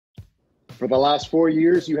For the last 4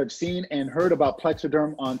 years, you have seen and heard about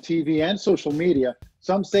Plexaderm on TV and social media.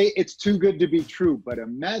 Some say it's too good to be true, but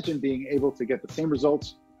imagine being able to get the same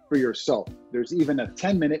results for yourself. There's even a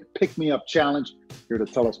 10-minute pick-me-up challenge. Here to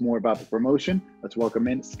tell us more about the promotion, let's welcome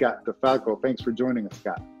in Scott DeFalco. Thanks for joining us,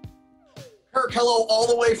 Scott. Kirk, hello, all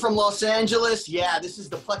the way from Los Angeles. Yeah, this is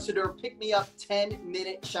the Plexaderm Pick Me Up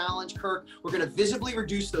 10-minute challenge, Kirk. We're going to visibly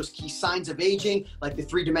reduce those key signs of aging, like the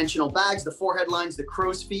three-dimensional bags, the forehead lines, the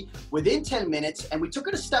crow's feet, within 10 minutes. And we took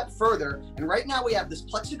it a step further. And right now we have this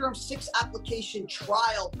Plexaderm 6-application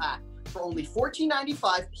trial pack for only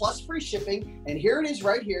 $14.95 plus free shipping. And here it is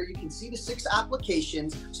right here. You can see the 6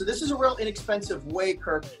 applications. So this is a real inexpensive way,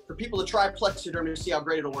 Kirk, for people to try Plexaderm to see how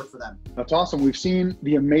great it'll work for them. That's awesome. We've seen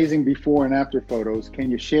the amazing before and after photos.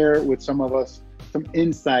 Can you share with some of us some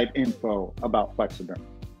inside info about Plexaderm?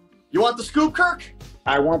 You want the scoop, Kirk?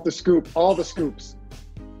 I want the scoop, all the scoops.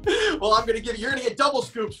 Well, you're gonna get double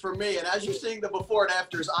scoops from me. And as you're seeing the before and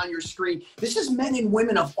afters on your screen, this is men and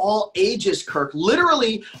women of all ages, Kirk,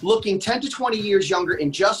 literally looking 10 to 20 years younger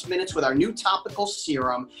in just minutes with our new topical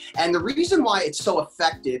serum. And the reason why it's so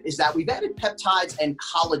effective is that we've added peptides and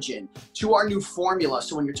collagen to our new formula.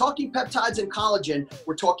 So when you're talking peptides and collagen,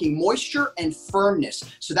 we're talking moisture and firmness.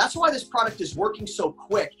 So that's why this product is working so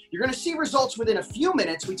quick. You're gonna see results within a few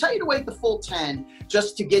minutes. We tell you to wait the full 10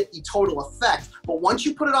 just to get the total effect. But once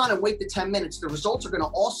you put it on and wait the 10 minutes, the results are going to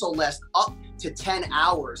also last up to 10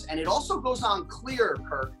 hours. And it also goes on clear,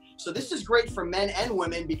 Kirk. So this is great for men and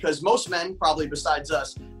women because most men, probably besides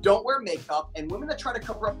us, don't wear makeup. And women that try to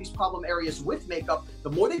cover up these problem areas with makeup, the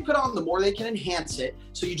more they put on, the more they can enhance it.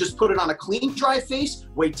 So you just put it on a clean, dry face,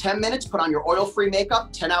 wait 10 minutes, put on your oil-free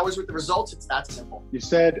makeup, 10 hours with the results. It's that simple. You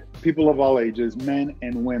said people of all ages, men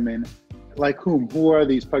and women. Like whom? Who are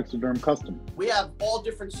these Plexaderm customers? We have all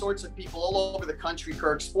different sorts of people all over the country,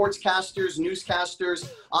 Kirk. Sportscasters, newscasters.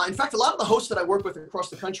 In fact, a lot of the hosts that I work with across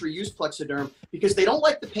the country use Plexaderm because they don't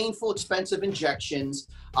like the painful, expensive injections.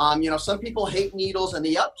 Some people hate needles, and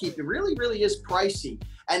the upkeep, it really, really is pricey.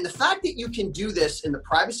 And the fact that you can do this in the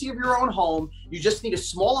privacy of your own home, you just need a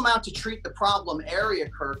small amount to treat the problem area,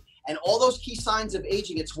 Kirk. And all those key signs of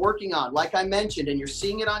aging it's working on, like I mentioned, and you're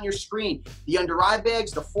seeing it on your screen, the under eye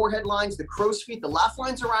bags, the forehead lines, the crow's feet, the laugh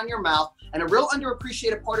lines around your mouth, and a real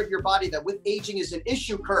underappreciated part of your body that with aging is an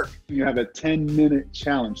issue, Kirk. You have a 10-minute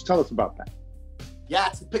challenge. Tell us about that. Yeah,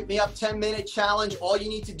 it's the Pick Me Up 10-minute challenge. All you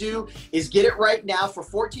need to do is get it right now for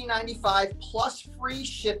 $14.95 plus free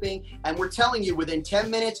shipping. And we're telling you, within 10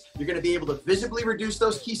 minutes, you're going to be able to visibly reduce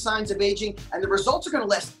those key signs of aging. And the results are going to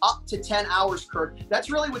last up to 10 hours, Kirk. That's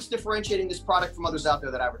really what's differentiating this product from others out there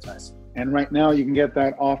that advertise. And right now, you can get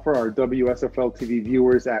that offer, our WSFL TV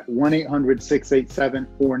viewers, at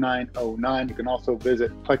 1-800-687-4909. You can also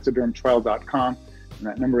visit plexadermtrial.com. And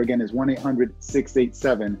that number again is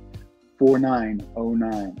 1-800-687-4909.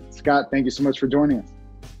 Scott, thank you so much for joining us.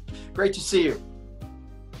 Great to see you.